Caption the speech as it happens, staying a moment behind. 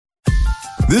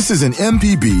This is an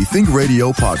MPB Think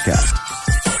Radio podcast.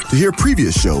 To hear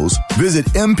previous shows, visit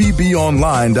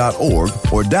mpbonline.org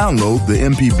or download the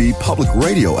MPB Public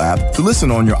Radio app to listen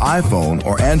on your iPhone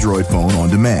or Android phone on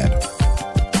demand.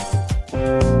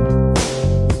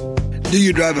 Do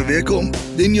you drive a vehicle?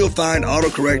 Then you'll find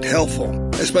autocorrect helpful,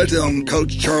 especially on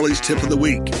Coach Charlie's Tip of the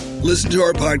Week. Listen to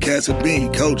our podcast with me,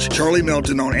 Coach Charlie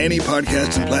Melton, on any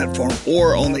podcasting platform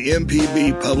or on the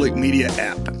MPB Public Media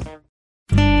app.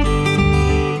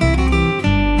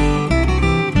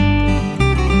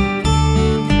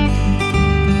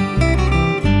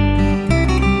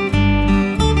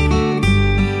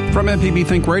 From MPB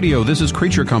Think Radio, this is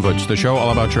Creature Comforts, the show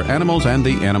all about your animals and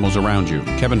the animals around you.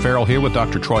 Kevin Farrell here with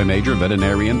Dr. Troy Major,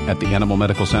 veterinarian at the Animal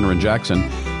Medical Center in Jackson,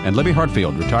 and Libby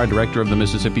Hartfield, retired director of the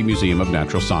Mississippi Museum of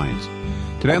Natural Science.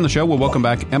 Today on the show, we'll welcome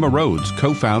back Emma Rhodes,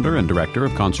 co-founder and director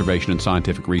of conservation and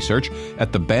scientific research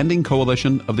at the Banding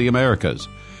Coalition of the Americas.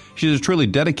 She's a truly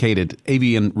dedicated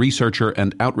avian researcher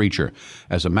and outreacher.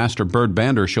 As a master bird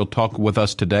bander, she'll talk with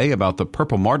us today about the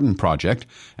Purple Martin Project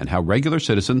and how regular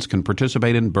citizens can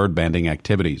participate in bird banding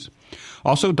activities.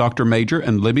 Also, Dr. Major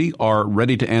and Libby are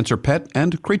ready to answer pet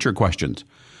and creature questions.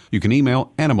 You can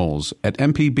email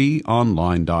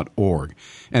animals@mpbonline.org.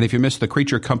 And if you missed the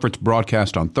Creature Comforts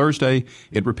broadcast on Thursday,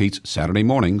 it repeats Saturday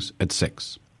mornings at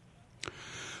 6.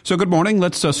 So good morning.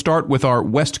 Let's start with our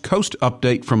West Coast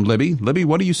update from Libby. Libby,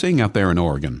 what are you seeing out there in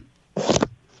Oregon?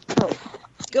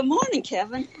 Good morning,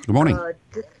 Kevin. Good morning.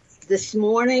 This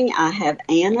morning I have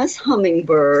Anna's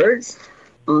hummingbirds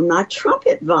on my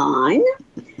trumpet vine.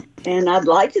 And I'd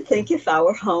like to think if I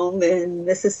were home in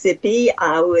Mississippi,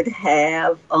 I would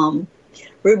have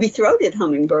ruby-throated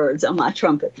hummingbirds on my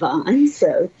trumpet vine.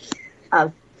 So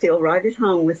I feel right at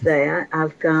home with that.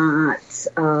 I've got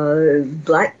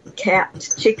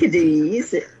black-capped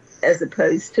chickadees as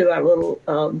opposed to our little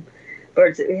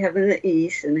birds that we have in the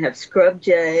east, and have scrub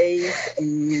jays,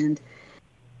 and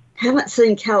haven't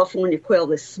seen California quail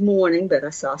this morning, but I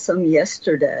saw some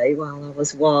yesterday while I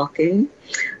was walking.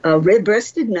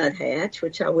 Red-breasted nuthatch,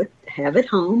 which I would have at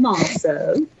home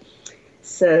also.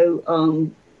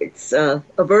 So it's a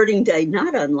birding day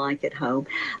not unlike at home.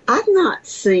 I've not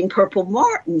seen purple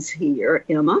martins here,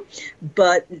 Emma,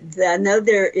 but I know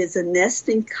there is a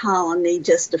nesting colony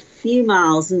just a few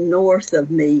miles north of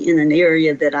me in an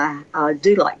area that I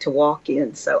do like to walk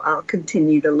in, so I'll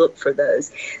continue to look for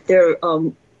those. They're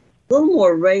a little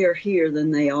more rare here than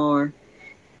they are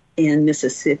in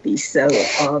Mississippi, so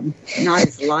not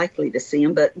as likely to see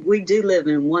them, but we do live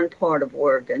in one part of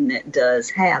Oregon that does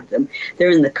have them.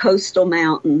 They're in the coastal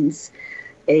mountains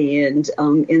and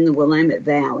in the Willamette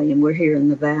Valley, and we're here in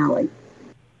the valley.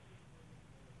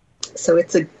 So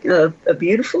it's a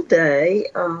beautiful day,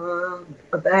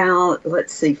 about,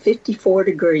 54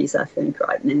 degrees, I think,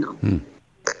 right now.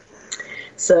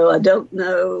 So I don't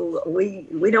know. We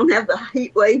don't have the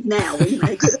heat wave now. We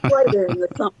may get it later in the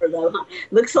summer, though.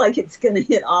 Looks like it's going to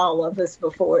hit all of us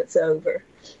before it's over.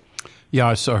 Yeah,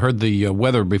 I heard the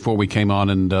weather before we came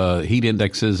on, and heat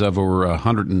indexes of over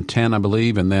 110, I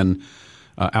believe, and then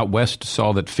out west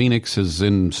saw that Phoenix is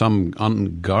in some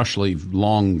ungoshly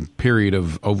long period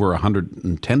of over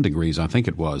 110 degrees, I think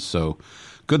it was. So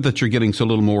good that you're getting a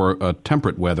little more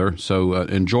temperate weather. So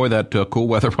enjoy that cool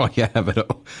weather while you have it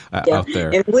out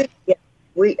there. And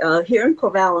we here in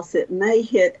Corvallis, it may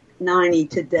hit 90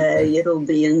 today. It'll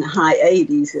be in the high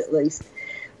 80s at least.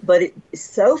 But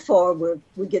so far,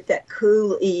 we get that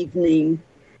cool evening,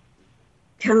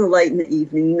 kind of late in the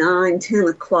evening, 9, 10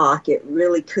 o'clock. It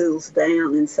really cools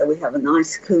down, and so we have a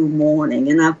nice cool morning.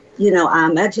 And I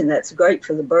imagine that's great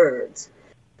for the birds.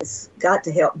 It's got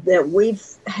to help. That we've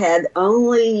had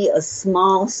only a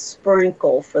small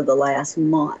sprinkle for the last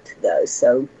month, though,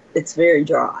 so it's very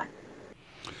dry.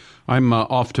 I'm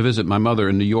off to visit my mother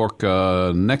in New York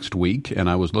next week, and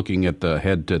I was looking at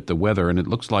the weather, and it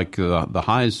looks like the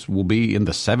highs will be in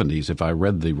the 70s if I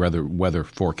read the weather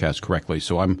forecast correctly.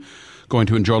 So I'm going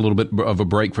to enjoy a little bit of a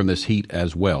break from this heat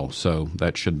as well. So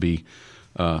that should be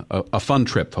a fun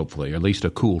trip, hopefully, or at least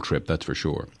a cool trip, that's for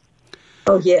sure.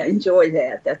 Oh, yeah, enjoy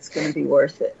that. That's going to be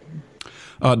worth it.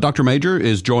 Dr. Major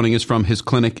is joining us from his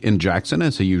clinic in Jackson,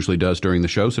 as he usually does during the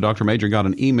show. So, Dr. Major, got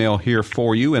an email here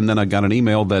for you, and then I got an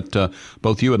email that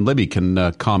both you and Libby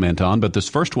can comment on. But this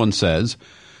first one says,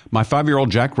 my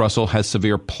 5-year-old Jack Russell has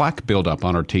severe plaque buildup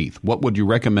on her teeth. What would you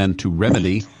recommend to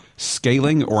remedy,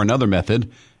 scaling or another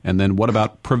method? And then what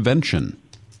about prevention?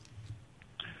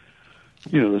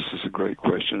 This is a great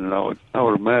question, and I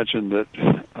would imagine that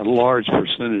a large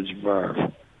percentage of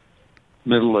our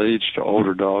middle-aged to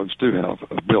older dogs do have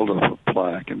a buildup of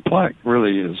plaque, and plaque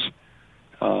really is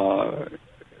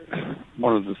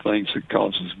one of the things that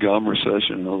causes gum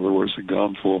recession. In other words, the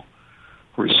gums will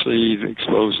recede,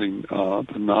 exposing the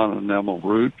non-enamel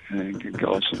root, and can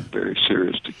cause some very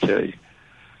serious decay.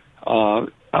 I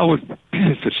would,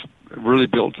 if it's really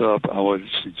built up, I would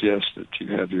suggest that you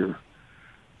have your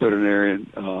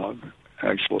veterinarian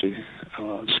actually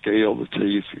scale the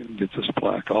teeth and get this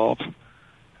plaque off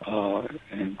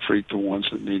and treat the ones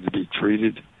that need to be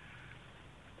treated.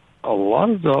 A lot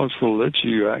of dogs will let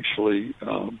you actually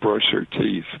brush their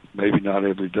teeth, maybe not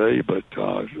every day, but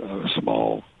a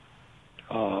small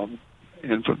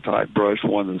infant-type brush,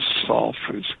 one that's soft,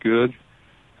 is good.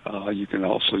 You can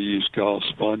also use gauze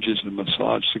sponges and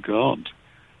massage the gums.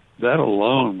 That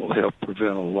alone will help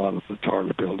prevent a lot of the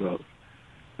tartar buildup.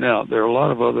 Now, there are a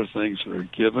lot of other things that are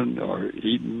given or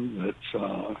eaten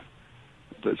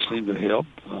that seem to help.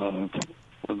 One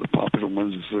of the popular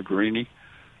ones is the greenie.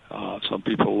 Some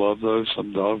people love those.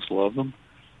 Some dogs love them.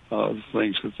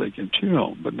 Things that they can chew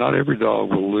on. But not every dog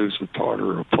will lose the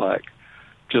tartar or plaque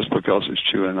just because it's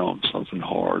chewing on something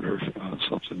hard or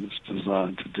something that's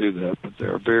designed to do that. But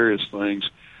there are various things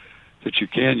that you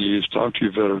can use. Talk to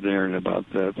your veterinarian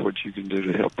about that, what you can do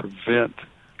to help prevent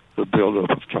the buildup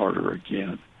of tartar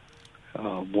again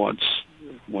once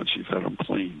you've had them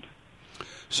cleaned.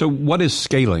 So what is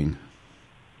scaling?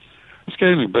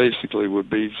 Scaling basically would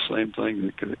be the same thing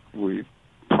that we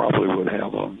probably would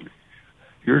have on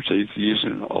your teeth,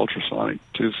 using an ultrasonic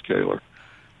tooth scaler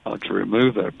to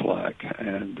remove that plaque.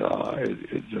 And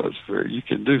it does vary. You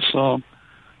can do some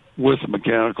with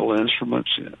mechanical instruments.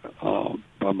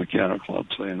 By mechanical, I'm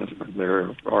saying that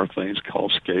there are things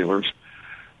called scalers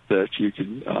that you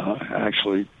can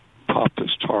actually pop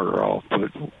this tartar off.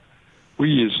 But we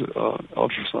use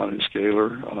ultrasonic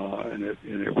scaler, and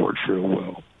it works real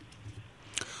well.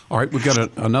 All right, we've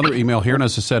got another email here, and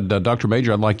as I said, Dr.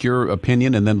 Major, I'd like your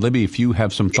opinion, and then Libby, if you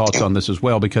have some thoughts on this as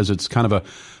well, because it's kind of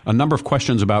a number of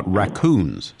questions about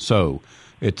raccoons. So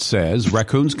it says,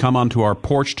 raccoons come onto our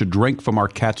porch to drink from our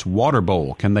cat's water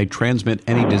bowl. Can they transmit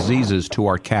any diseases to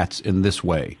our cats in this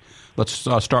way? Let's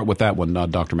start with that one,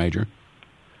 Dr. Major.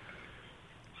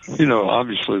 You know,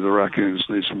 obviously the raccoons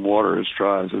need some water, as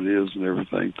dry as it is and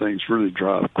everything. Things really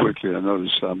dry up quickly. I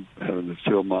notice I'm having to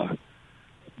fill my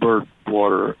bird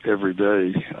water every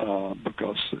day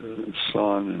because the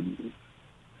sun and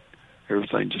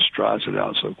everything just dries it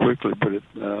out so quickly, but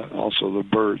also the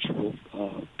birds will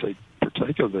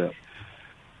partake of that.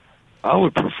 I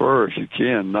would prefer, if you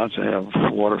can, not to have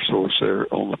a water source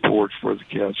there on the porch where the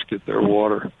cats get their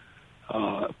water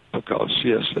because,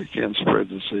 yes, they can spread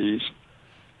disease.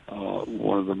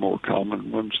 One of the more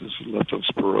common ones is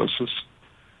leptospirosis,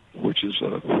 which is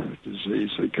a disease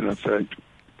that can affect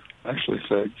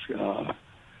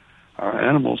our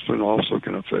animals, but also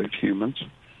can affect humans.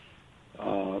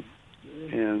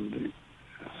 And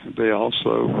they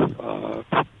also,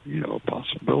 a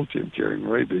possibility of carrying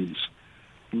rabies.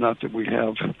 Not that we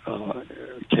have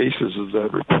cases of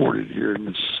that reported here in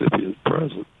Mississippi at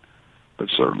present, but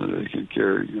certainly they can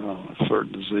carry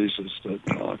certain diseases that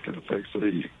can affect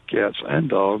the cats and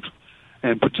dogs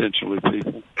and potentially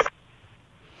people.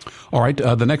 All right,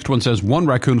 the next one says, one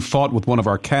raccoon fought with one of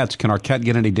our cats. Can our cat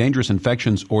get any dangerous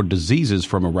infections or diseases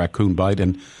from a raccoon bite?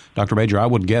 And Dr. Major, I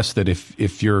would guess that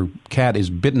if your cat is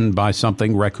bitten by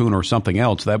something, raccoon or something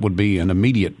else, that would be an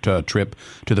immediate trip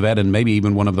to the vet and maybe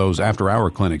even one of those after-hour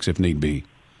clinics if need be.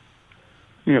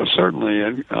 You know, certainly,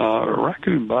 and a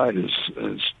raccoon bite is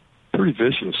pretty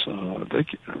vicious.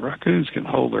 Raccoons can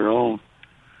hold their own,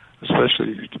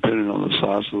 especially depending on the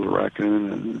size of the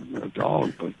raccoon and the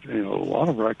dog. But, a lot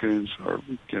of raccoons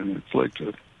can inflict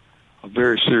a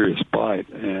very serious bite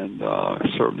and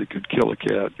certainly could kill a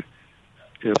cat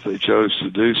if they chose to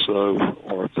do so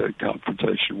or if that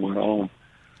confrontation went on.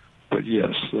 But,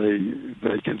 yes,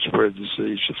 they can spread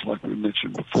disease just like we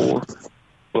mentioned before.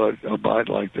 But a bite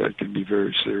like that can be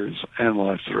very serious and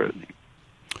life-threatening.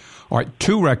 All right,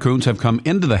 2 raccoons have come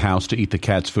into the house to eat the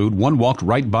cat's food. One walked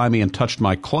right by me and touched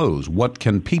my clothes. What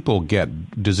can people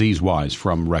get disease-wise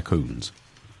from raccoons?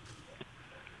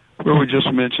 Well, we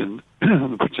just mentioned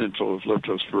the potential of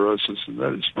leptospirosis, and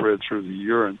that is spread through the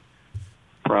urine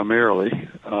primarily,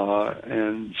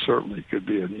 and certainly could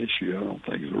be an issue. I don't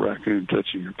think it's a raccoon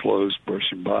touching your clothes,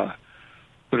 brushing by.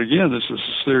 But again, this is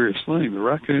a serious thing. The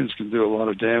raccoons can do a lot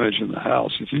of damage in the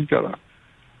house. If you've got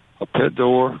a pet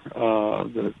door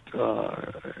that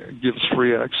gives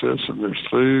free access and there's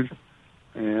food.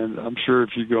 And I'm sure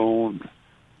if you go on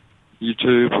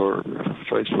YouTube or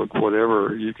Facebook,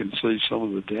 whatever, you can see some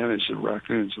of the damage that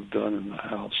raccoons have done in the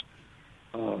house.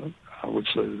 I would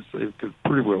say that they could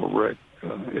pretty well wreck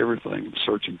everything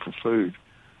searching for food.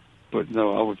 But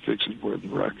no, I would fix it where the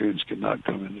raccoons could not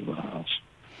come into the house.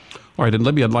 All right, and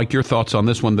Libby, I'd like your thoughts on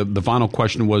this one. The final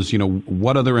question was,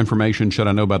 what other information should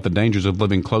I know about the dangers of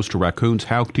living close to raccoons?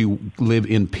 How do you live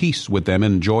in peace with them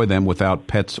and enjoy them without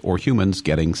pets or humans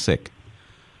getting sick?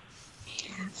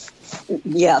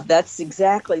 Yeah, that's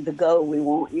exactly the goal we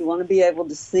want. You want to be able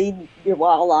to see your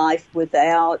wildlife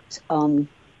without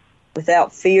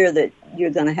fear that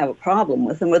you're going to have a problem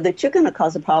with them, or that you're going to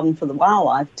cause a problem for the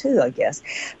wildlife too, I guess.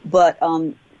 But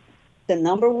the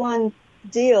number one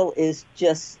deal is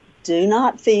just do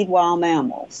not feed wild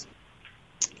mammals.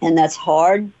 And that's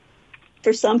hard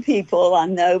for some people, I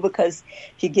know, because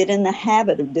if you get in the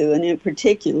habit of doing it,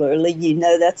 particularly,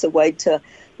 that's a way to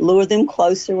lure them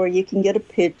closer where you can get a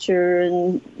picture,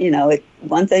 and,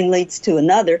 one thing leads to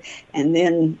another. And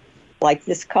then, like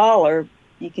this caller,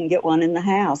 you can get one in the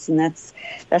house, and that's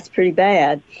pretty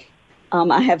bad.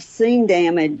 I have seen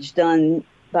damage done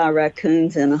by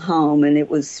raccoons in a home, and it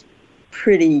was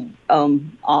pretty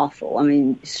awful. I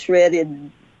mean,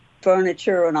 shredded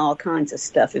furniture and all kinds of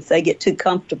stuff. If they get too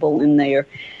comfortable in there,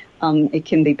 it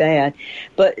can be bad.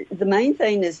 But the main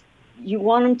thing is you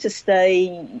want them to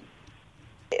stay,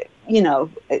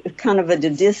 kind of at a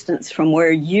distance from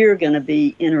where you're going to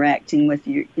be interacting with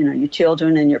your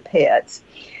children and your pets.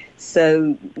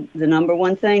 So the number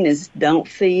one thing is don't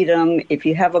feed them. If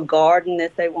you have a garden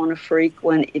that they want to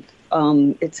frequent,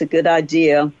 it's a good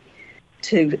idea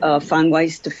to find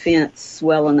ways to fence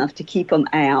well enough to keep them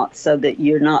out so that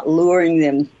you're not luring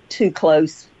them too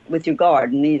close with your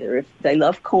garden either. If they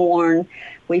love corn,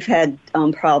 we've had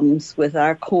problems with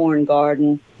our corn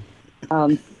garden.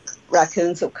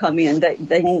 Raccoons will come in.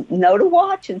 They know to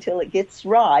watch until it gets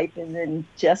ripe, and then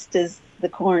just as the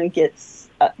corn gets,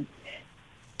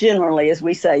 generally, as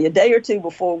we say, a day or two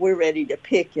before we're ready to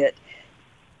pick it,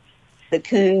 the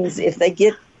coons, if they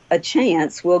get a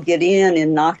chance, will get in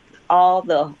and knock all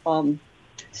the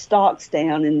stalks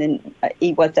down and then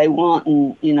eat what they want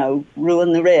and,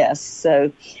 ruin the rest.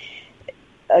 So,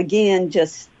 again,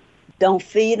 just don't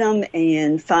feed them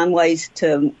and find ways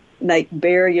to make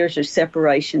barriers or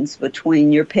separations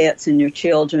between your pets and your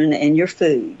children and your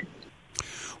food.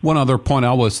 One other point,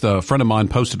 a friend of mine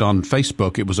posted on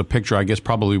Facebook. It was a picture, I guess,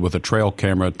 probably with a trail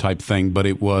camera type thing, but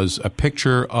it was a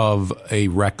picture of a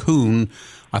raccoon,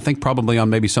 I think probably on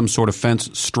maybe some sort of fence,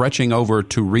 stretching over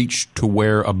to reach to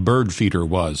where a bird feeder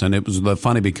was. And it was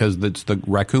funny because the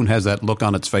raccoon has that look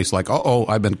on its face like, oh,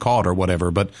 I've been caught or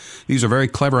whatever. But these are very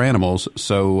clever animals.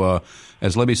 So,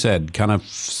 as Libby said, kind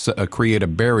of create a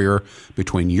barrier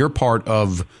between your part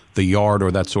of the yard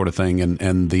or that sort of thing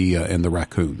and the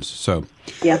raccoons. So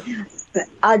yeah,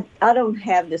 I don't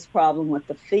have this problem with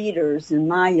the feeders in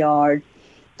my yard,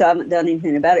 so I haven't done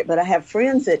anything about it. But I have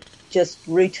friends that just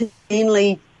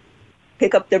routinely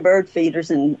pick up their bird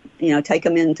feeders and take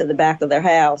them into the back of their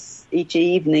house each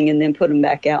evening and then put them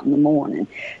back out in the morning.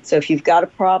 So if you've got a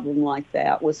problem like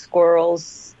that with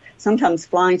squirrels, sometimes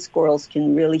flying squirrels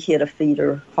can really hit a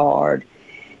feeder hard,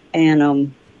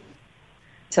 and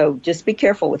so just be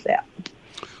careful with that.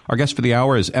 Our guest for the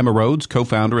hour is Emma Rhodes,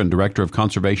 co-founder and director of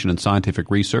conservation and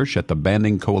scientific research at the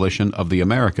Banding Coalition of the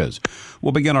Americas.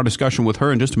 We'll begin our discussion with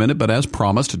her in just a minute, but as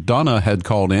promised, Donna had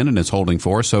called in and is holding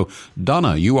for us. So,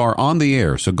 Donna, you are on the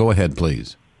air, so go ahead,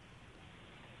 please.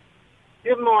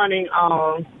 Good morning,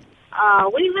 all.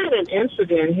 We had an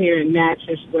incident here in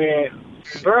Natchez where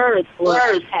birds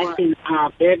were attacking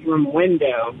our bedroom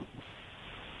window,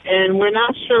 and we're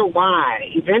not sure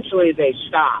why. Eventually they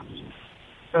stopped.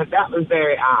 So that was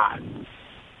very odd.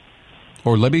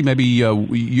 Or Libby, maybe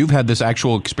you've had this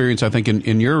actual experience, I think,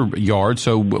 in your yard.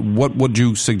 So what would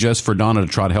you suggest for Donna to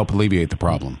try to help alleviate the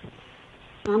problem?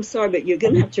 I'm sorry, but you're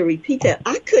going to have to repeat that.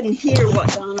 I couldn't hear what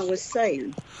Donna was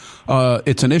saying.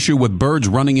 It's an issue with birds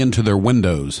running into their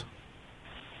windows.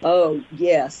 Oh,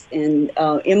 yes. And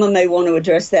Emma may want to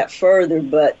address that further,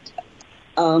 but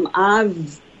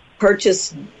I've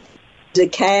purchased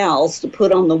decals to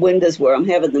put on the windows where I'm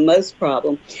having the most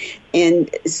problem. And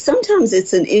sometimes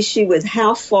it's an issue with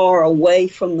how far away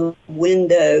from the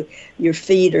window your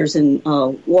feeders and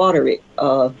water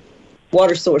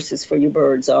sources for your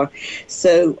birds are.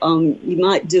 So you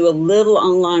might do a little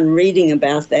online reading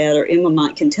about that, or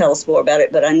Emma can tell us more about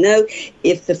it. But I know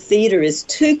if the feeder is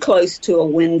too close to a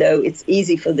window, it's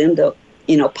easy for them to,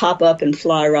 pop up and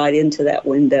fly right into that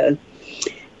window.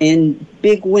 And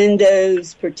big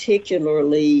windows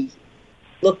particularly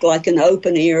look like an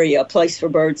open area, a place for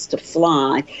birds to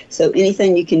fly. So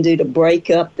anything you can do to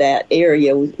break up that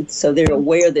area so they're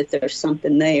aware that there's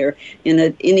something there,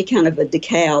 and any kind of a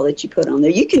decal that you put on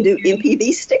there. You can do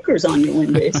MPV stickers on your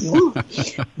window if you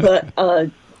want.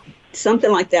 But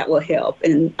something like that will help.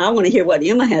 And I want to hear what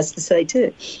Emma has to say,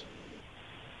 too.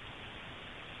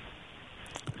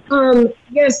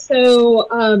 Yes, so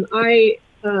I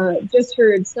just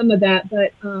heard some of that,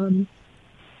 but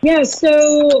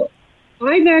so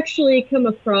I've actually come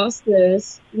across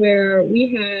this where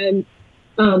we had,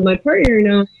 my partner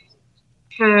and I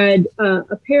had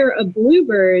a pair of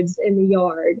bluebirds in the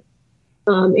yard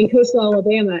in coastal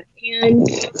Alabama, and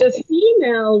the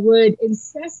female would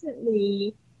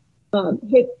incessantly not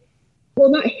hit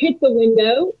the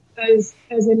window, as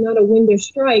in not a window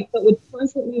strike, but would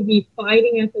constantly be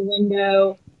fighting at the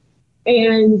window.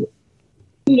 And,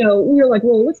 we were like,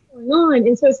 well, what's going on?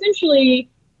 And so essentially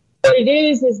what it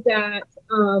is that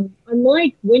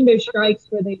unlike window strikes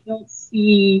where they don't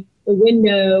see the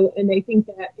window and they think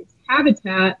that it's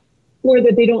habitat, or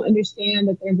that they don't understand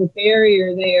that there's a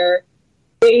barrier there,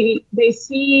 they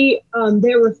see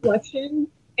their reflection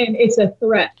and it's a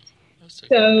threat.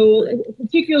 So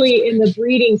particularly in the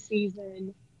breeding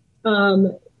season,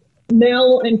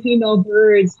 male and female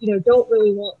birds, don't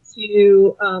really want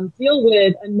to deal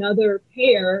with another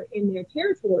pair in their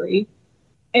territory.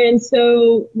 And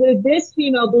so with this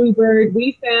female bluebird,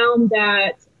 we found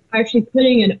that actually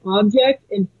putting an object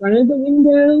in front of the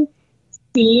window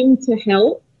seemed to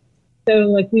help. So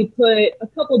like we put a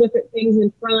couple different things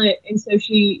in front, and so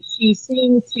she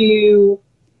seemed to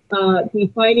be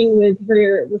fighting with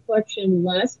her reflection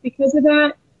less because of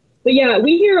that. But yeah,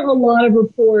 we hear a lot of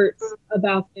reports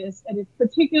about this, and it's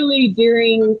particularly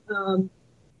during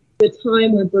the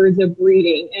time when birds are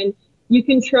breeding. And you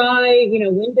can try,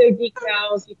 window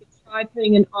decals, you can try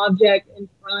putting an object in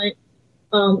front.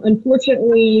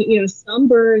 Unfortunately, some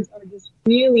birds are just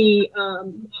really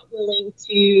not willing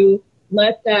to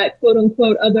let that quote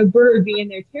unquote other bird be in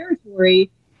their territory,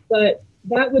 but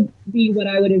that would be what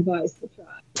I would advise to try.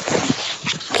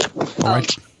 All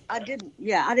right. I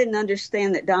didn't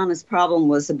understand that Donna's problem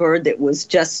was a bird that was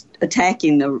just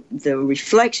attacking the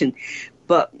reflection.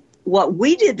 But what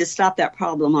we did to stop that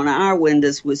problem on our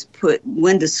windows was put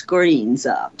window screens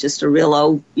up, just a real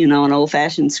old, an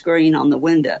old-fashioned screen on the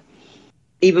window.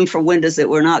 Even for windows that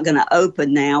we're not going to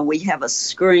open now, we have a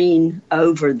screen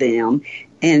over them,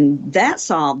 and that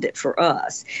solved it for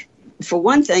us. For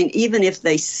one thing, even if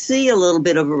they see a little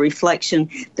bit of a reflection,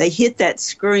 they hit that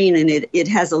screen and it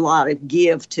has a lot of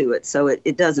give to it, so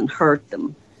it doesn't hurt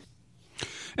them.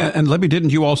 And Libby,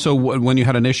 didn't you also, when you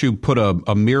had an issue, put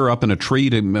a mirror up in a tree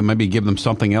to maybe give them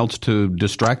something else to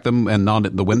distract them and not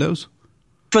at the windows?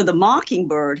 For the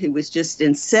mockingbird, who was just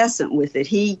incessant with it,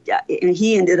 he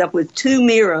ended up with 2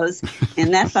 mirrors,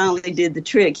 and that finally did the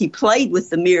trick. He played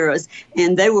with the mirrors,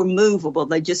 and they were movable.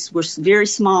 They just were very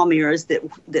small mirrors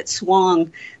that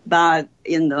swung by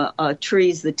in the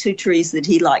trees, the 2 trees that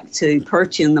he liked to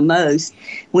perch in the most.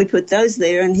 We put those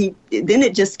there, and then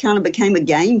it just kind of became a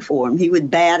game for him. He would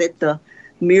bat at the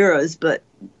mirrors, but,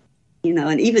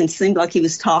 and even seemed like he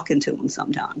was talking to them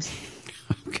sometimes.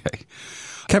 Okay.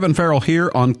 Kevin Farrell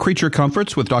here on Creature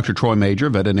Comforts with Dr. Troy Major,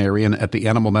 veterinarian at the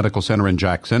Animal Medical Center in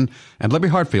Jackson, and Libby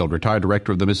Hartfield, retired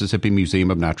director of the Mississippi Museum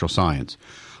of Natural Science.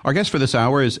 Our guest for this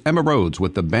hour is Emma Rhodes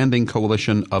with the Banding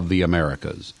Coalition of the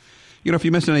Americas. If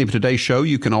you missed any of today's show,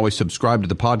 you can always subscribe to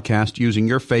the podcast using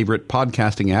your favorite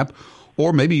podcasting app,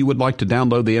 or maybe you would like to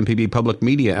download the MPB Public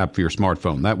Media app for your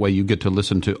smartphone. That way you get to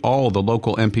listen to all the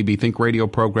local MPB Think Radio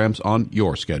programs on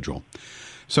your schedule.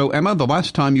 So, Emma, the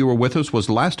last time you were with us was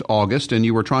last August, and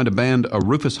you were trying to band a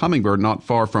rufous hummingbird not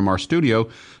far from our studio.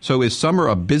 So is summer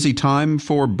a busy time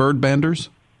for bird banders?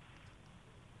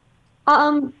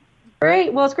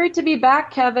 Great. Well, it's great to be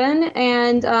back, Kevin,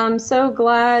 and I'm so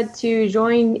glad to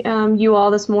join you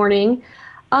all this morning.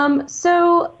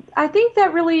 So I think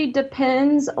that really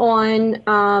depends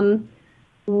on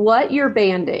what you're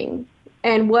banding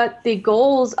and what the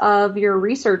goals of your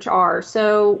research are.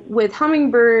 So with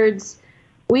hummingbirds,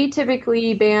 we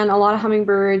typically ban a lot of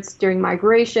hummingbirds during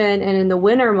migration, and in the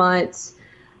winter months,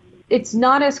 it's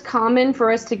not as common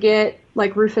for us to get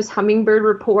like rufous hummingbird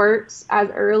reports as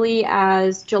early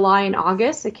as July and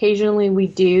August. Occasionally we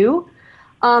do.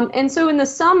 And so in the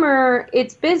summer,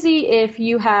 it's busy if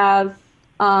you have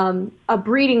a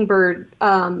breeding bird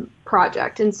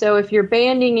project. And so if you're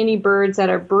banding any birds that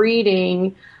are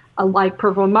breeding, like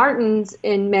purple martins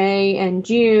in May and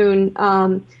June,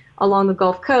 along the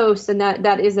Gulf Coast, and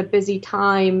that is a busy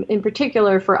time in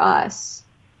particular for us.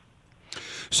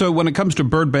 So when it comes to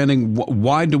bird banding,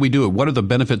 why do we do it? What are the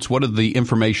benefits? What are the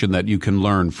information that you can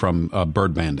learn from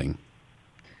bird banding?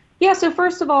 Yeah, so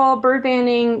first of all, bird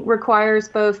banding requires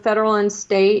both federal and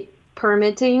state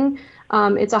permitting.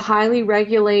 It's a highly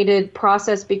regulated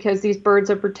process because these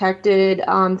birds are protected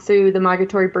through the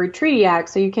Migratory Bird Treaty Act,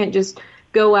 so you can't just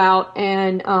go out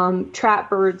and trap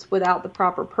birds without the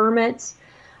proper permits.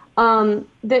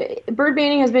 The bird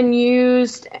banding has been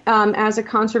used as a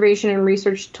conservation and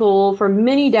research tool for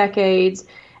many decades,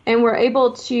 and we're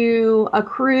able to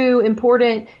accrue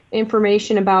important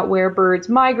information about where birds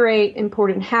migrate,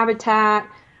 important habitat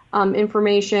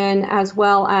information, as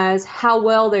well as how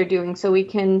well they're doing. So we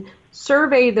can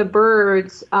survey the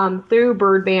birds through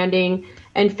bird banding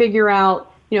and figure out,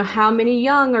 how many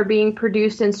young are being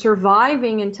produced and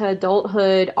surviving into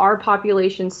adulthood. Are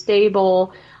populations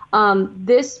stable?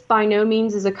 This by no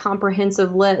means is a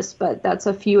comprehensive list, but that's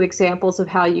a few examples of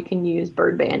how you can use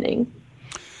bird banding.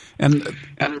 And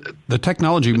the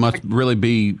technology must really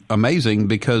be amazing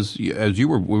because, as we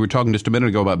were talking just a minute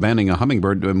ago about banding a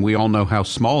hummingbird, and we all know how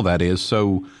small that is.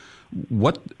 So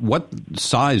what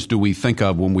size do we think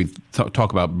of when we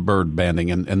talk about bird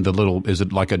banding and the little, is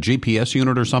it like a GPS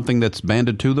unit or something that's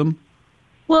banded to them?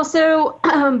 Well, so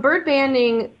bird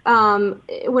banding,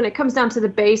 when it comes down to the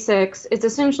basics, it's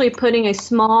essentially putting a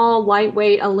small,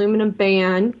 lightweight aluminum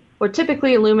band, or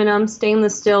typically aluminum,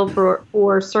 stainless steel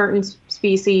for certain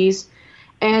species,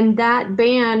 and that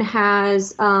band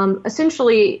has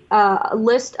essentially a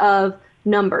list of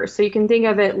numbers. So you can think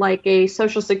of it like a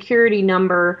social security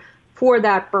number for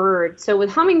that bird. So with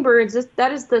hummingbirds,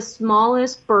 that is the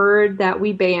smallest bird that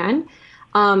we ban.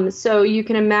 So you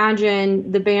can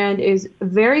imagine the band is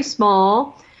very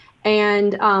small,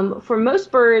 and for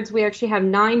most birds, we actually have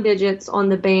 9 digits on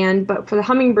the band, but for the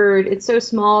hummingbird, it's so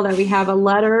small that we have a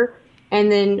letter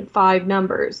and then 5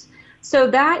 numbers. So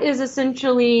that is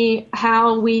essentially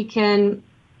how we can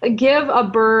give a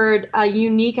bird a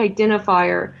unique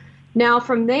identifier. Now,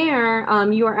 from there,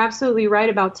 you are absolutely right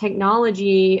about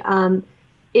technology.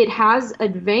 It has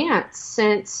advanced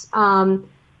since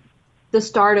the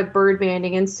start of bird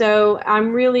banding. And so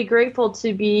I'm really grateful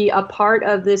to be a part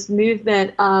of this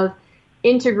movement of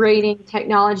integrating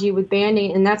technology with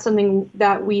banding. And that's something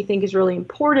that we think is really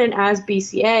important as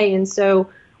BCA. And so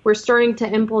we're starting to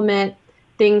implement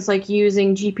things like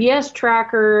using GPS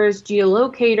trackers,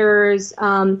 geolocators.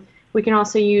 We can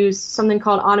also use something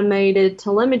called automated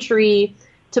telemetry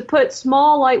to put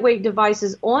small, lightweight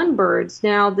devices on birds.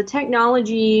 Now, the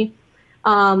technology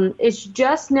is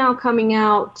just now coming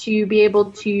out to be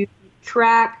able to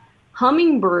track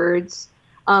hummingbirds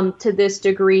to this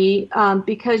degree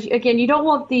because, again, you don't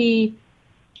want the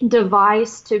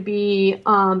device to be,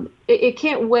 it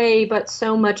can't weigh but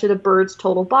so much of the bird's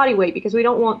total body weight because we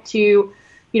don't want to,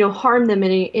 harm them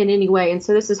in any way. And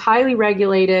so this is highly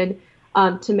regulated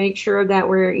to make sure that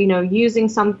we're, using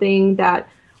something that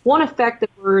won't affect the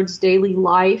bird's daily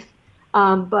life.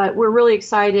 But we're really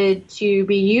excited to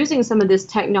be using some of this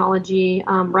technology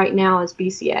right now as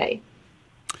BCA.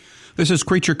 This is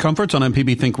Creature Comforts on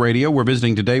MPB Think Radio. We're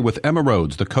visiting today with Emma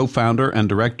Rhodes, the co-founder and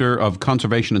director of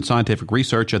conservation and scientific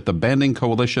research at the Banding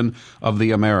Coalition of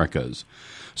the Americas.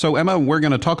 So, Emma, we're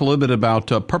going to talk a little bit about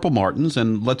purple martins,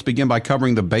 and let's begin by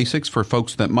covering the basics for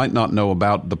folks that might not know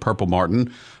about the purple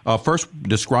martin. First,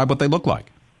 describe what they look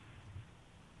like.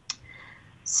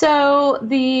 So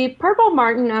the purple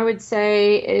martin, I would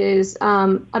say, is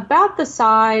about the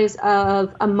size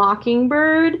of a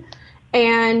mockingbird,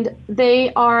 and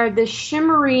they are the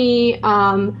shimmery,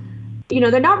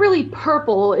 they're not really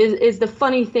purple is the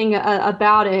funny thing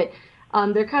about it.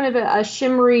 They're kind of a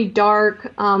shimmery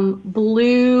dark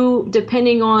blue,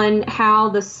 depending on how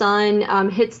the sun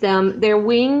hits them. Their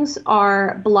wings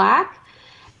are black,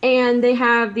 and they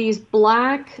have these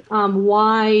black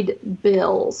wide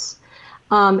bills.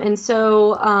 And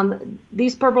so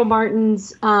these purple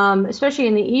martins, especially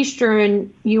in the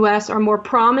eastern U.S., are more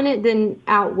prominent than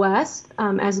out west,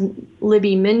 as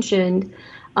Libby mentioned.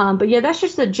 But yeah, that's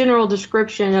just a general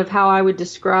description of how I would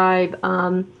describe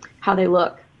how they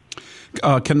look.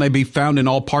 Can they be found in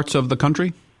all parts of the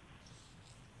country?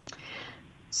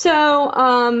 So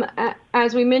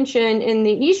as we mentioned, in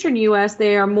the eastern U.S.,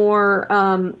 they are more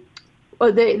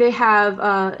they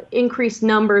have increased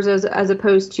numbers as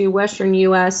opposed to western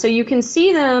U.S. So you can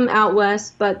see them out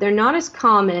west, but they're not as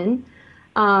common.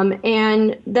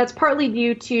 And that's partly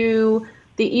due to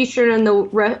the eastern and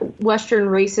the western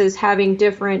races having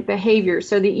different behaviors.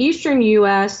 So the eastern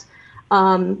U.S.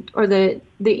 Or the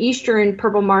eastern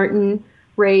purple martin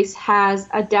race has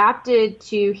adapted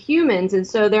to humans, and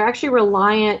so they're actually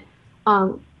reliant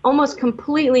almost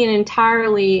completely and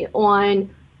entirely on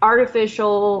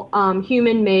artificial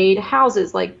human-made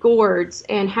houses like gourds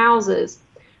and houses.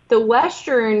 The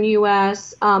western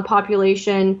U.S.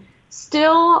 Population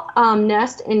still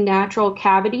nest in natural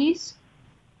cavities,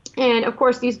 and of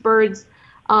course these birds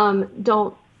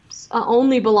don't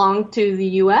only belong to the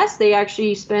U.S. They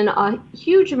actually spend a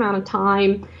huge amount of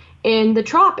time in the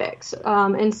tropics.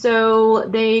 And so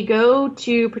they go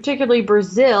to particularly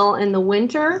Brazil in the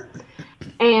winter,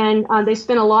 and they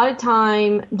spend a lot of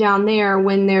time down there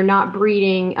when they're not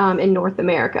breeding in North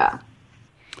America.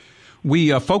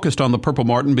 We focused on the purple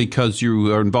martin because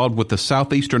you are involved with the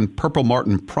Southeastern Purple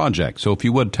Martin Project. So if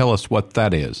you would tell us what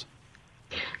that is.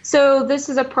 So this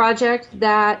is a project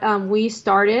that we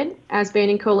started as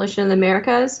Banding Coalition of the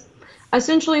Americas.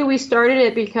 Essentially, we started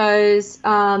it because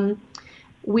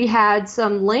we had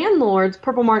some landlords,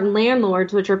 purple martin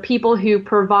landlords, which are people who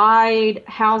provide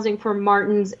housing for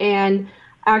martins and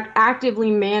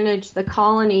actively manage the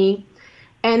colony.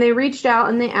 And they reached out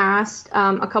and they asked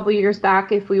a couple years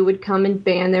back if we would come and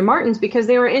ban their martins because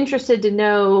they were interested to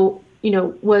know,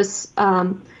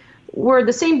 were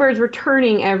the same birds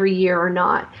returning every year or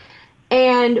not?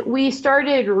 And we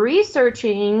started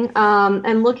researching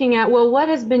and looking at, well, what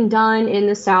has been done in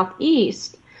the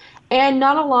Southeast? And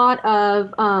not a lot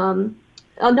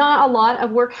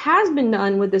of work has been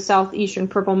done with the Southeastern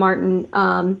purple martin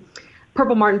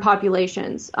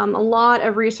populations. A lot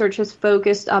of research has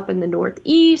focused up in the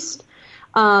Northeast,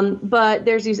 but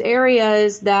there's these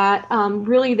areas that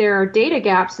really there are data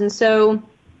gaps. And so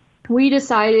we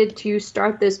decided to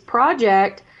start this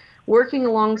project working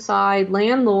alongside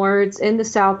landlords in the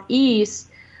Southeast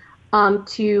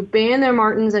to ban their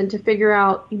martins and to figure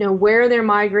out, where they're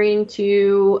migrating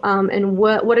to and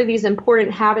what are these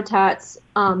important habitats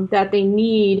that they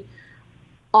need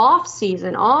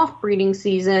off breeding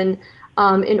season,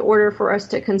 in order for us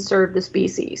to conserve the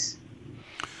species.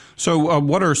 So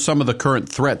what are some of the current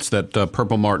threats that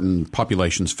purple martin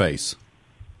populations face?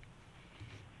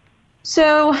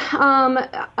 So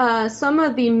some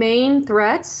of the main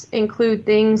threats include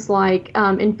things like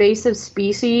invasive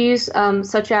species,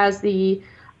 such as the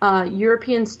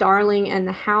European starling and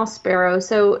the house sparrow.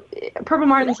 So purple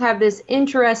martins have this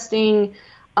interesting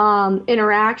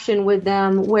interaction with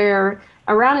them where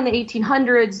around in the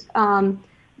 1800s,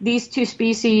 these two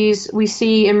species we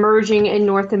see emerging in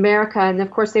North America, and of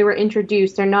course they were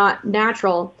introduced. They're not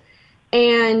natural.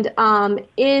 And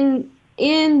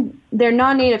in their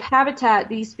non-native habitat,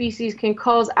 these species can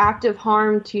cause active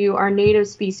harm to our native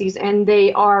species, and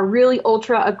they are really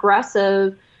ultra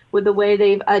aggressive with the way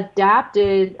they've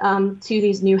adapted to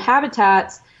these new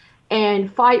habitats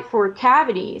and fight for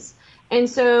cavities. And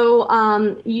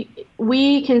so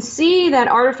we can see that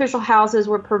artificial houses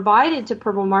were provided to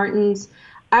purple martins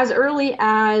as early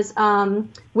as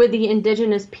with the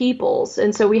indigenous peoples.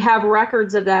 And so we have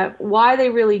records of that. Why they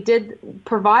really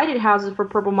provided houses for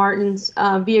purple martins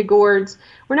via gourds,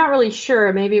 we're not really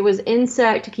sure. Maybe it was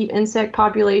to keep insect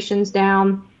populations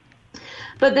down.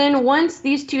 But then once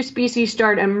these two species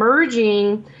start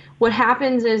emerging, what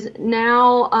happens is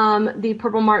now the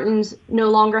purple martins no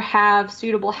longer have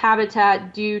suitable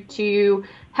habitat due to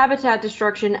habitat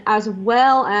destruction, as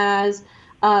well as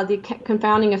the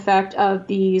confounding effect of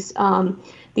these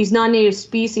non-native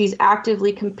species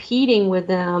actively competing with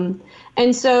them.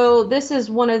 And so this is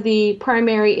one of the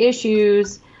primary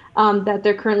issues that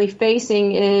they're currently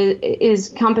facing is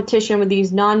competition with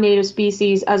these non-native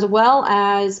species, as well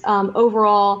as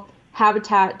overall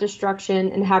habitat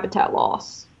destruction and habitat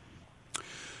loss.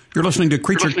 You're listening to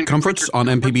Creature Comforts on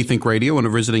MPB Think Radio, and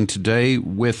we're visiting today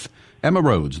with Emma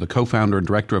Rhodes, the co-founder and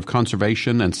director of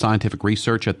conservation and scientific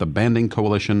research at the Banding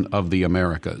Coalition of the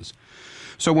Americas.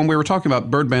 So when we were talking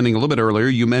about bird banding a little bit earlier,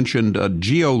 you mentioned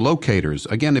geolocators.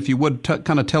 Again, if you would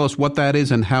kind of tell us what that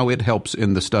is and how it helps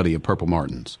in the study of purple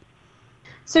martins.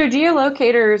 So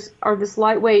geolocators are this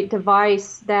lightweight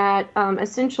device that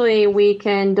essentially we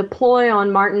can deploy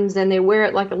on martins, and they wear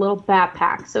it like a little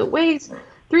backpack. So it weighs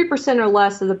 3% or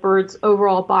less of the bird's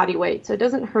overall body weight, so it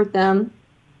doesn't hurt them.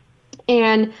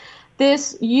 And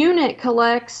this unit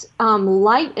collects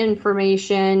light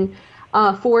information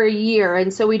for a year.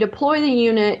 And so we deploy the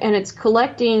unit, and it's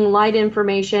collecting light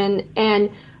information.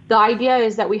 And the idea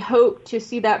is that we hope to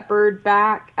see that bird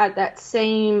back at that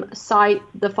same site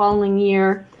the following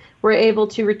year. We're able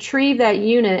to retrieve that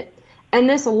unit. And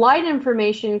this light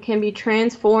information can be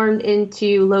transformed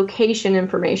into location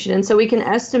information. And so we can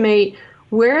estimate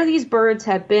where these birds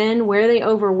have been, where they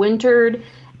overwintered,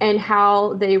 and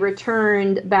how they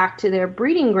returned back to their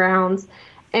breeding grounds.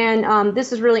 And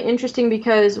this is really interesting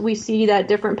because we see that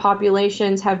different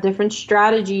populations have different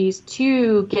strategies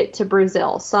to get to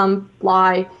Brazil. Some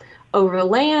fly over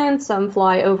land, some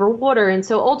fly over water. And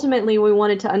so ultimately we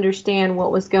wanted to understand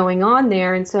what was going on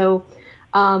there. And so,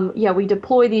 we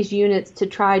deploy these units to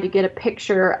try to get a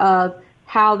picture of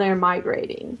how they're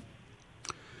migrating.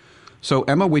 So,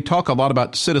 Emma, we talk a lot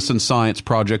about citizen science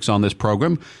projects on this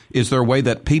program. Is there a way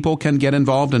that people can get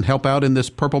involved and help out in this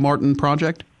purple martin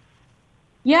project?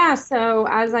 Yeah, so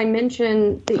as I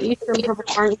mentioned, the eastern purple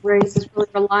martin race is really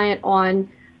reliant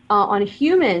on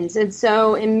humans, and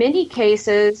so in many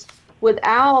cases,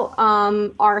 without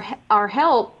our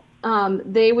help,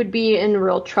 they would be in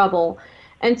real trouble.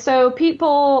 And so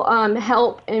people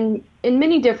help in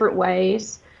many different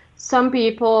ways. Some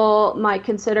people might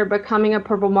consider becoming a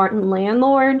purple martin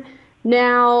landlord.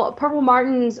 Now, purple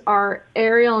martins are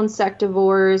aerial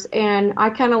insectivores, and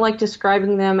I kind of like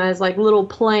describing them as like little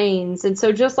planes. And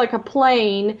so just like a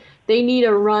plane, they need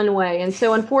a runway. And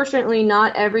so unfortunately,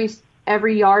 not every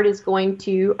yard is going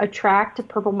to attract a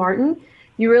purple martin.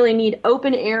 You really need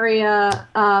open area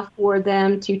for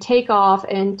them to take off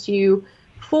and to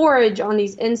forage on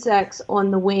these insects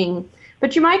on the wing.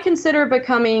 But you might consider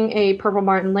becoming a purple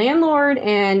martin landlord,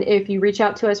 and if you reach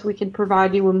out to us, we can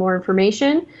provide you with more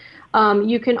information.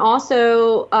 You can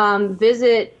also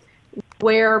visit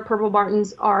where purple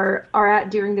martins are at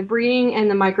during the breeding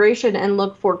and the migration and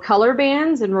look for color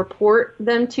bands and report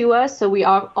them to us. So we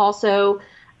also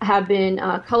have been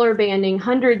color banding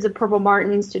hundreds of purple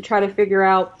martins to try to figure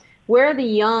out where the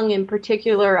young in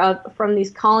particular from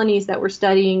these colonies that we're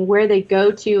studying, where they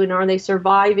go to and are they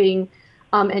surviving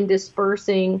and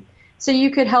dispersing. So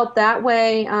you could help that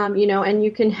way, and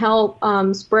you can help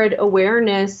spread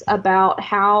awareness about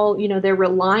how, they're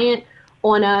reliant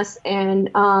on us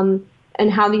and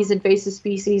how these invasive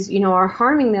species, are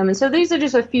harming them. And so these are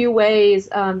just a few ways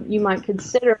you might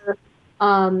consider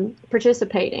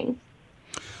participating.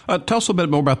 Tell us a bit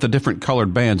more about the different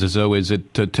colored bands. Is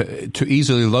it to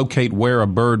easily locate where a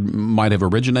bird might have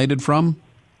originated from?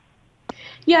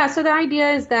 Yeah, so the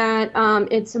idea is that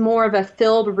it's more of a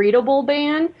filled readable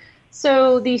band.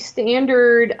 So the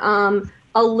standard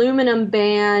aluminum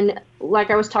band,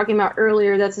 like I was talking about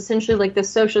earlier, that's essentially like the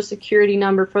social security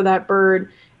number for that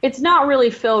bird. It's not really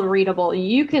filled readable.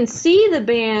 You can see the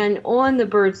band on the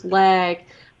bird's leg,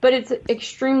 but it's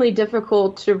extremely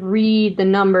difficult to read the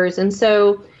numbers. And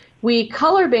so we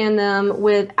color band them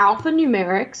with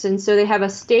alphanumerics, and so they have a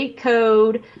state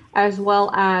code as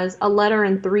well as a letter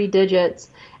and 3 digits.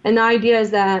 And the idea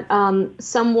is that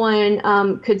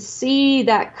someone could see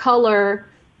that color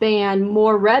band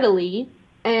more readily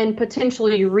and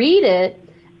potentially read it.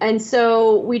 And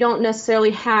so we don't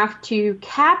necessarily have to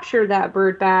capture that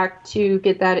bird back to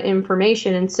get that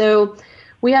information. And so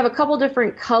we have a couple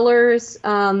different colors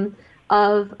of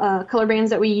color bands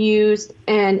that we use,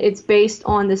 and it's based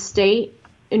on the state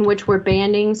in which we're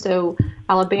banding. So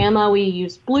Alabama, we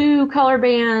use blue color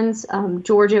bands.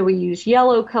 Georgia, we use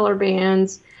yellow color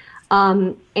bands.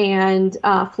 And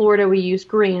Florida, we use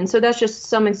green. So that's just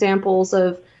some examples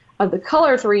of the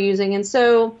colors we're using. And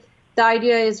so the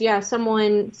idea is, if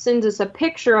someone sends us a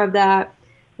picture of that,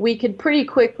 we could pretty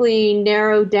quickly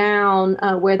narrow down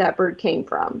where that bird came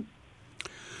from.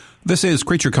 This is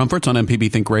Creature Comforts on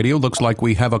MPB Think Radio. Looks like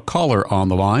we have a caller on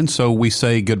the line, so we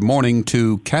say good morning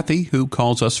to Kathy, who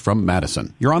calls us from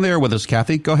Madison. You're on the air with us,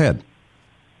 Kathy. Go ahead.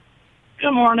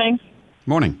 Good morning.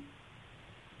 Morning.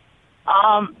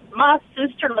 My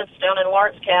sister lives down in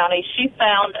Lawrence County. She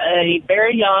found a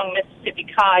very young Mississippi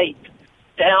kite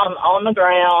down on the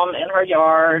ground in her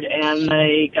yard, and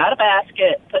they got a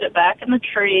basket, put it back in the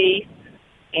tree,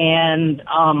 and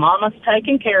Mama's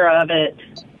taking care of it.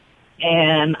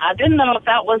 And I didn't know if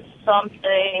that was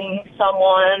something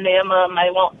someone, Emma,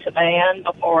 may want to ban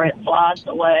before it flies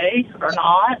away or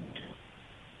not.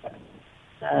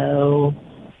 So...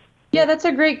 Yeah, that's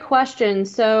a great question.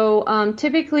 So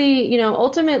typically,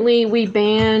 ultimately we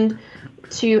band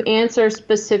to answer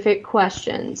specific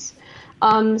questions.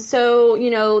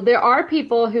 So, there are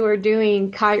people who are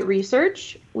doing kite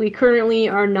research. We currently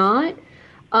are not.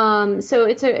 So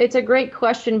it's a great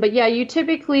question. But yeah, you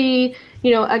typically,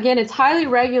 again, it's highly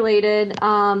regulated.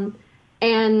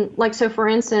 And like, so for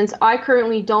instance, I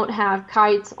currently don't have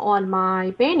kites on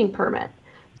my banding permit.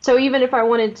 So even if I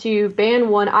wanted to ban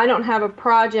one, I don't have a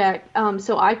project,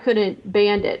 so I couldn't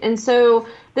ban it. And so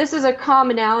this is a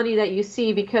commonality that you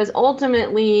see, because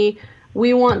ultimately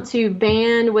we want to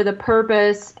ban with a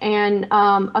purpose and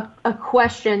a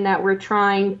question that we're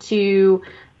trying to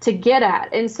get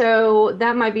at. And so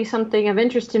that might be something of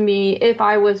interest to me if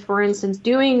I was, for instance,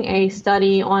 doing a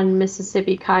study on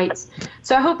Mississippi kites.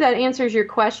 So I hope that answers your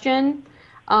question.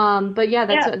 But yeah,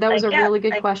 that was a really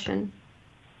good question.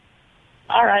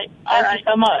 All right. Thank you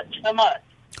so much.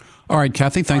 All right,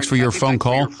 Kathy, thanks for your phone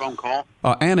call.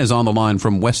 Ann is on the line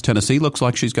from West Tennessee. Looks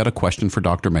like she's got a question for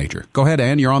Dr. Major. Go ahead,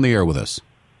 Ann. You're on the air with us.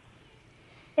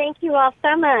 Thank you all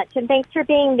so much, and thanks for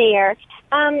being there.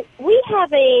 We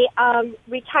have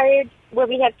we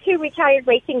have 2 retired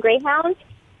racing greyhounds,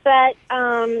 but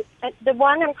the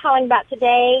one I'm calling about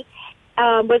today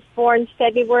was born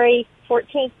February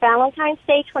 14th, Valentine's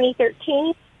Day,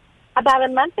 2013. About a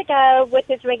month ago, with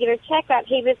his regular checkup,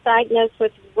 he was diagnosed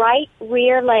with right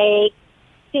rear leg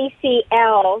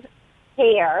CCL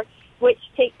tear, which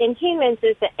in humans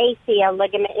is the ACL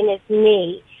ligament in his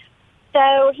knee.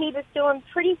 So he was doing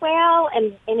pretty well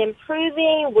and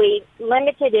improving. We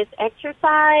limited his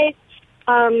exercise.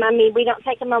 We don't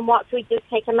take him on walks. We just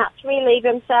take him out to relieve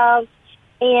himself.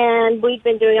 And we've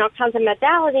been doing all kinds of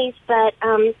modalities, but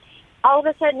all of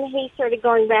a sudden he started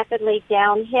going rapidly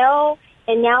downhill,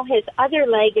 and now his other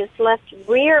leg, his left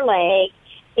rear leg,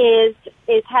 is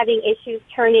having issues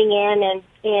turning in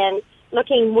and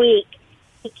looking weak.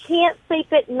 He can't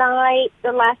sleep at night.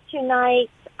 The last 2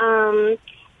 nights,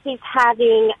 he's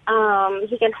having,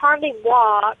 he can hardly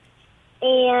walk,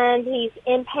 and he's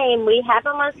in pain. We have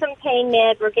him on some pain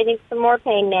med. We're getting some more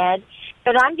pain med.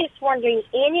 But I'm just wondering,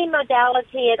 any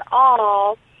modality at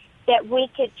all that we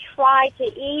could try to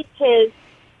ease his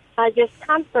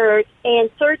discomfort, and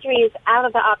surgery is out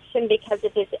of the option because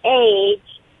of his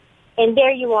age. And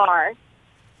there you are.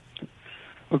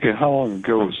 Okay, how long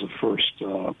ago was the first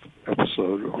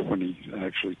episode when he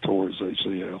actually tore his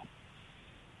ACL?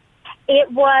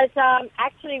 It was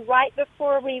actually right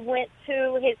before we went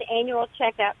to his annual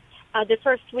checkup, the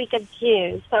first week of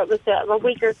June. So it was a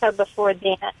week or so before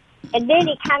then. And then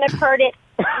he kind of hurt it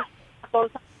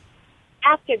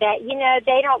after that. You know,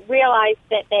 they don't realize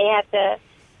that they have to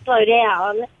slow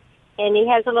down. And he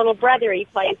has a little brother he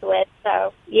plays with,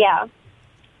 so, yeah.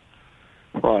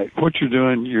 Right. What you're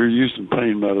doing, you're using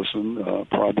pain medicine,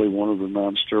 probably one of the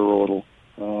non-steroidal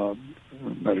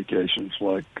medications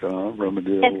like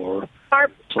Remedil or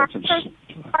something.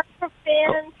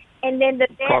 Carprofen, and then the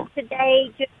vet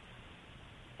today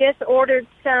just ordered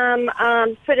some,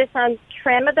 put us on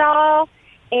Tramadol,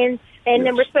 and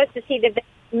then we're supposed to see the vet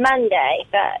Monday,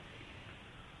 but...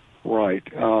 Right.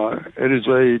 At his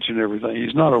age and everything,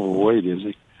 he's not overweight, is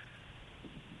he?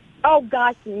 Oh,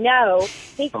 gosh, no.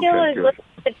 He still is good.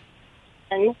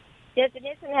 little.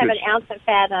 Doesn't have an ounce of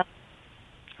fat on.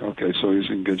 Okay, so he's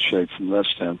in good shape from that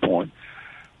standpoint.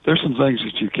 There's some things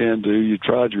that you can do. You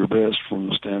tried your best from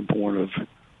the standpoint of,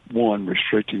 one,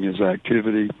 restricting his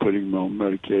activity, putting him on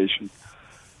medication.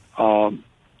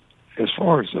 As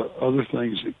far as the other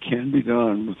things that can be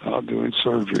done without doing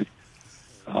surgery,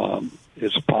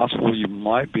 it's possible you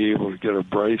might be able to get a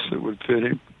brace that would fit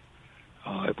him.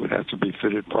 It would have to be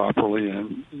fitted properly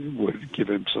and would give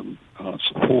him some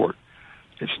support.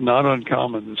 It's not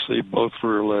uncommon to see both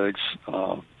rear legs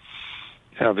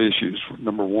have issues.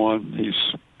 Number one, he's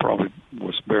probably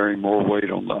was bearing more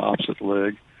weight on the opposite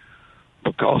leg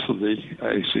because of the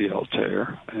ACL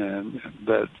tear, and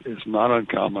that is not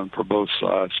uncommon for both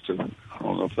sides to, I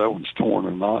don't know if that one's torn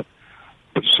or not,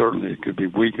 but certainly it could be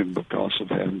weakened because of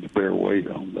having to bear weight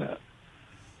on that.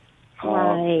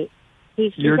 Right.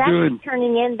 He's actually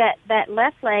turning in that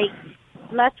left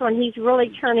one, he's really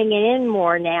turning it in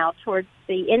more now towards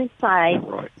the inside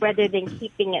rather than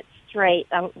keeping it straight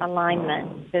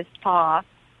alignment, this paw.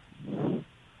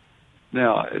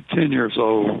 Now, at 10 years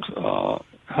old,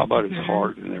 how about his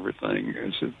heart and everything?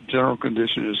 Is his general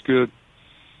condition is good?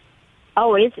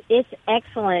 Oh, it's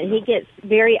excellent. He gets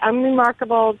very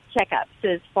unremarkable checkups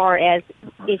as far as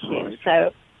issues,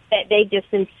 so they've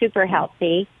just been super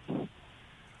healthy.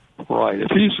 Right.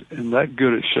 If he's in that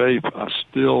good a shape, I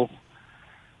still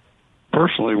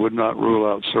personally would not rule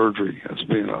out surgery as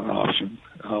being an option.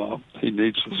 He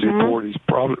needs the support. He's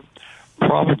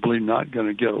probably not going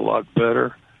to get a lot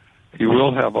better. He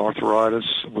will have arthritis,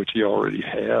 which he already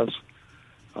has.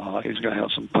 He's going to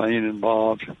have some pain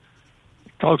involved.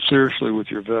 Talk seriously with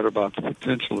your vet about the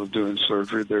potential of doing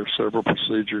surgery. There are several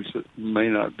procedures that may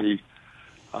not be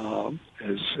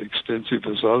as extensive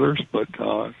as others, but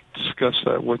discuss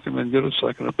that with him and get a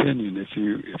second opinion if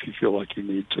you feel like you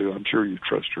need to. I'm sure you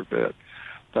trust your vet.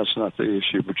 That's not the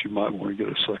issue, but you might want to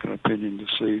get a second opinion to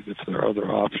see if there are other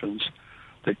options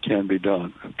that can be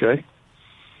done. Okay?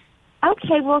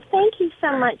 Okay, well, thank you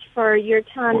so much for your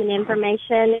time and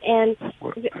information, and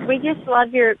we just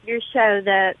love your show,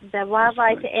 the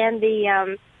wildlife and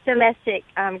the domestic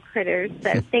critters,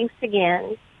 so thanks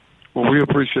again. Well, we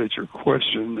appreciate your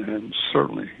question, and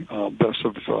certainly best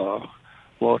of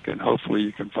luck, and hopefully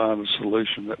you can find a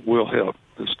solution that will help.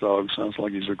 This dog sounds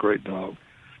like he's a great dog.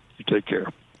 You take care.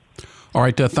 All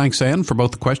right. Thanks, Ann, for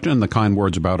both the question and the kind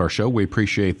words about our show. We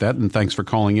appreciate that, and thanks for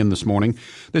calling in this morning.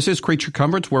 This is Creature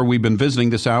Comforts, where we've been visiting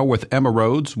this hour with Emma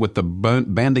Rhodes with the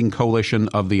Banding Coalition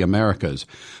of the Americas.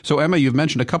 So, Emma, you've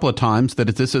mentioned a couple of times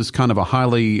that this is kind of a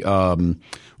highly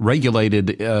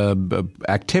regulated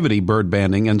activity, bird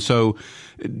banding, and so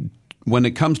when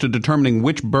it comes to determining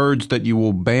which birds that you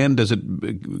will ban, does it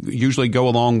usually go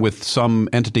along with some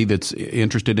entity that's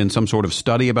interested in some sort of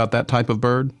study about that type of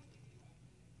bird?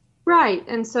 Right.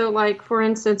 And so, like, for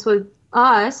instance, with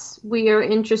us, we are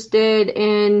interested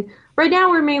in, right now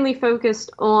we're mainly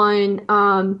focused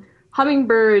on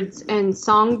hummingbirds and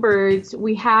songbirds.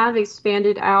 We have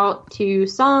expanded out to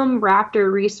some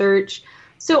raptor research.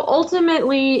 So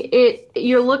ultimately,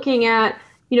 you're looking at,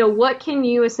 what can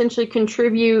you essentially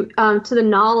contribute to the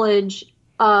knowledge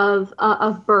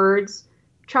of birds,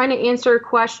 trying to answer a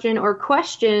question or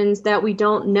questions that we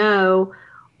don't know.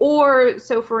 Or,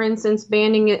 so for instance,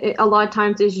 banding a lot of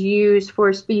times is used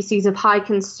for species of high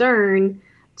concern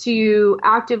to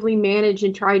actively manage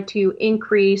and try to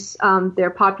increase their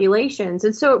populations.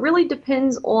 And so it really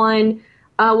depends on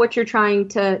what you're trying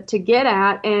to get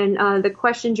at and the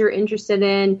questions you're interested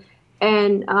in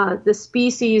and the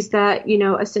species that,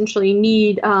 essentially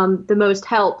need the most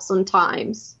help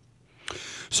sometimes.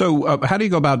 So how do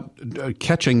you go about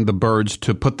catching the birds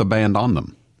to put the band on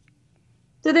them?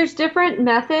 So there's different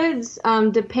methods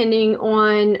depending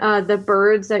on the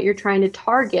birds that you're trying to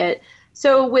target.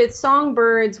 So with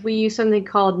songbirds, we use something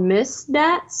called mist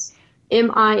nets,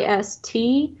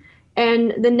 M-I-S-T,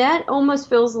 and the net almost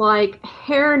feels like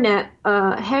hair net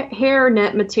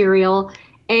material,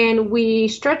 and we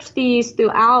stretch these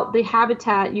throughout the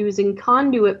habitat using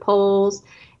conduit poles,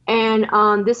 and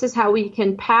this is how we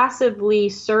can passively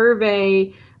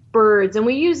survey birds. And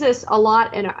we use this a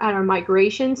lot at our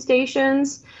migration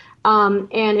stations. And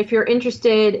if you're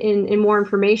interested in more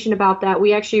information about that,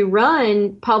 we actually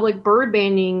run public bird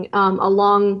banding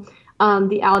along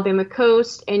the Alabama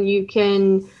coast. And you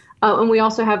can, and we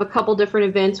also have a couple different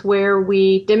events where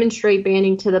we demonstrate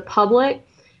banding to the public.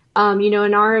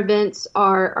 And our events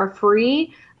are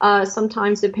free.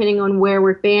 Sometimes, depending on where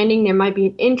we're banding, there might be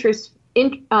an entrance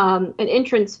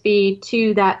fee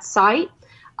to that site.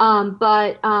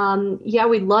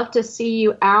 We'd love to see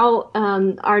you out.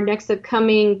 Our next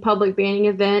upcoming public banding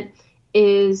event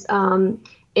is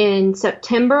in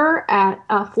September at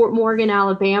Fort Morgan,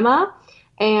 Alabama,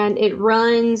 and it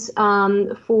runs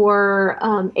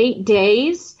for 8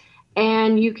 days.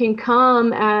 And you can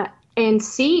come and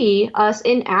see us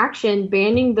in action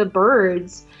banding the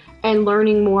birds and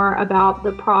learning more about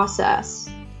the process.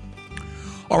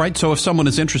 All right, so if someone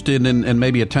is interested in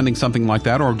maybe attending something like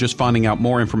that or just finding out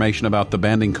more information about the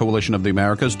Banding Coalition of the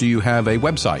Americas, do you have a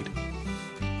website?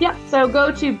 Yeah, so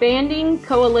go to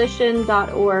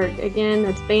bandingcoalition.org. Again,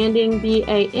 that's banding,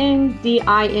 B-A-N-D-I-N-G,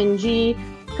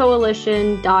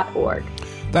 coalition.org.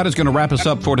 That is going to wrap us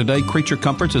up for today. Creature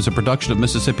Comforts is a production of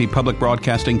Mississippi Public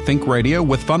Broadcasting Think Radio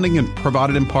with funding and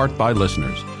provided in part by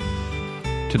listeners.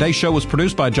 Today's show was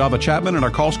produced by Java Chapman, and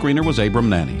our call screener was Abram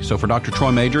Nanny. So for Dr.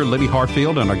 Troy Major, Libby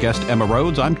Hartfield, and our guest Emma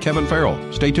Rhodes, I'm Kevin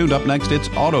Farrell. Stay tuned. Up next, it's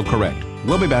AutoCorrect.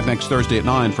 We'll be back next Thursday at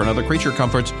 9 for another Creature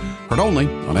Comforts, heard only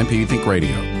on MPB Think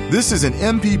Radio. This is an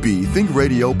MPB Think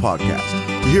Radio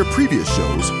podcast. To hear previous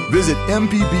shows, visit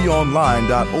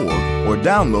mpbonline.org or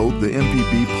download the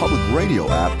MPB Public Radio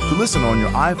app to listen on your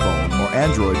iPhone or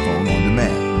Android phone on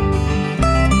demand.